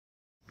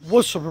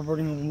What's up,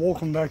 everybody, and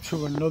welcome back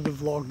to another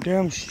vlog.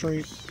 Damn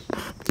straight.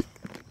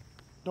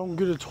 Don't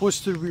get it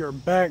twisted, we are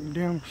back.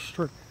 Damn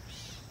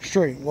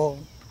straight. Well,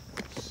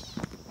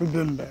 we've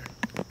been back.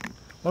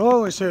 I don't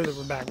always say that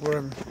we're back,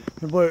 whatever.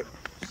 But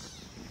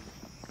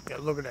yeah,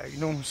 look at that. You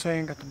know what I'm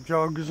saying? Got the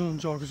joggers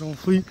on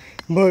fleet.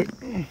 But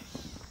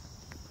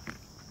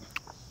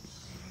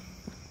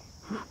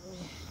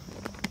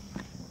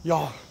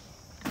y'all,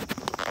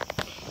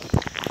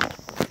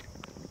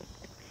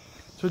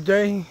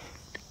 today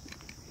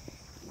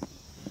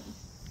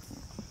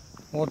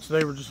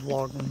we're just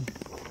vlogging.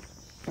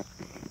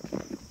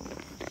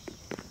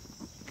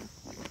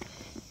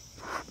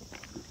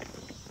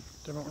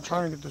 I'm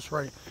trying to get this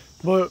right,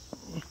 but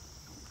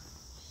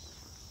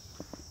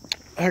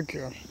heck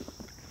yeah.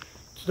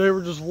 Today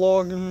we're just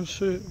vlogging and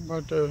shit.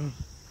 But this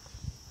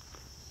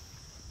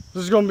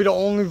is gonna be the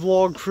only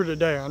vlog for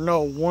today. I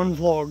know one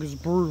vlog is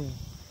brutal.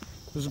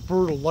 It's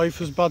brutal.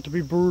 Life is about to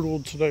be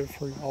brutal today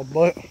for y'all,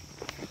 but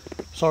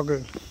it's all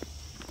good.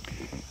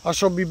 I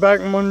shall be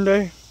back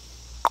Monday.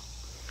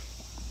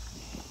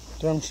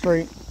 Damn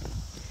straight.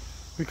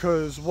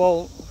 Because,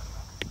 well,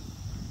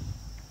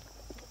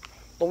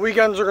 the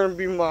weekends are gonna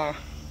be my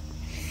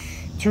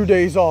 2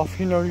 days off.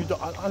 You know,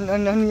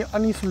 I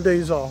need some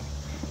days off.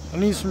 I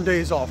need some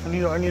days off. I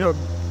need a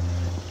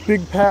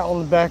big pat on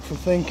the back for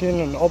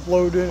thinking and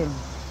uploading and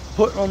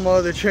putting on my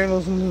other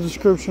channels in the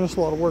description. It's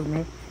a lot of work,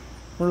 man. It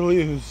really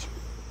is.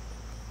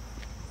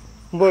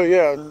 But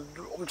yeah,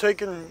 I'm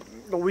taking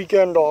the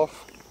weekend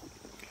off,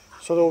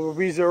 so there will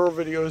be 0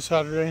 videos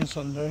Saturday and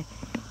Sunday,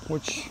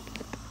 which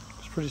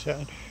is pretty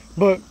sad.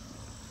 But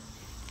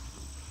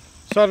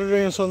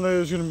Saturday and Sunday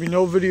there's gonna be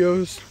no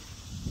videos.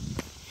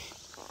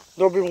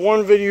 There'll be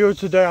one video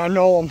today. I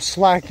know I'm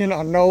slacking.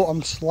 I'm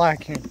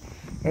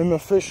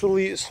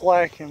officially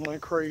slacking like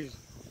crazy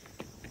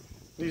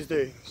these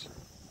days.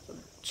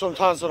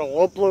 Sometimes I don't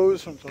upload,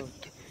 sometimes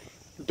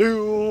I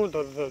do,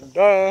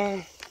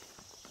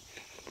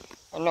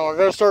 I know I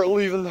gotta start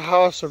leaving the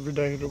house every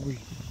day of the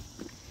week.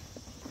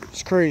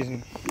 It's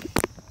crazy.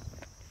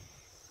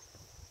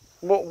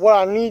 But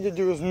what I need to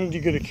do is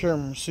get a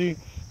camera, see?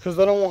 Because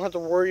I don't want to have to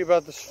worry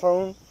about this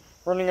phone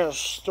running out of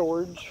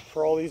storage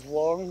for all these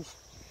vlogs.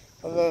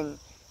 And then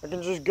I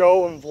can just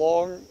go and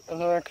vlog, and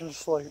then I can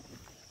just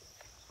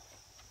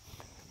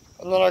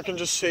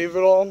save it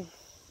all,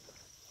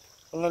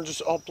 and then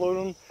just upload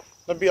them.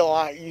 That'd be a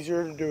lot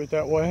easier to do it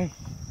that way.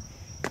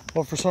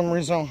 But for some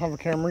reason I don't have a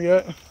camera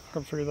yet.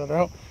 Gotta figure that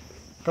out.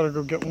 Gotta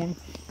go get one.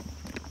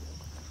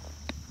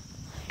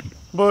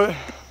 But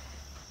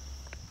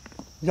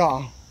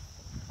yeah.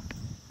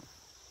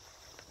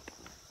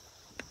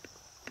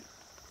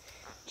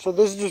 So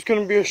this is just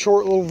gonna be a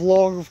short little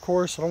vlog, of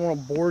course. I don't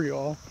want to bore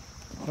y'all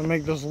and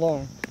make this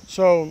long.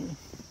 So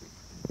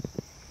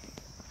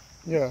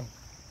yeah,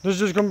 this is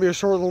just gonna be a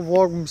short little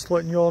vlog. I'm just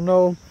letting y'all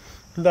know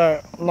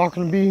that I'm not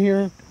gonna be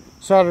here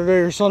Saturday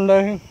or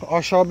Sunday.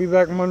 I shall be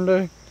back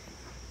Monday.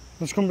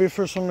 It's gonna be the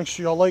first one. Make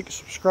sure y'all like,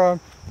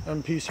 subscribe,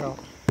 and peace out.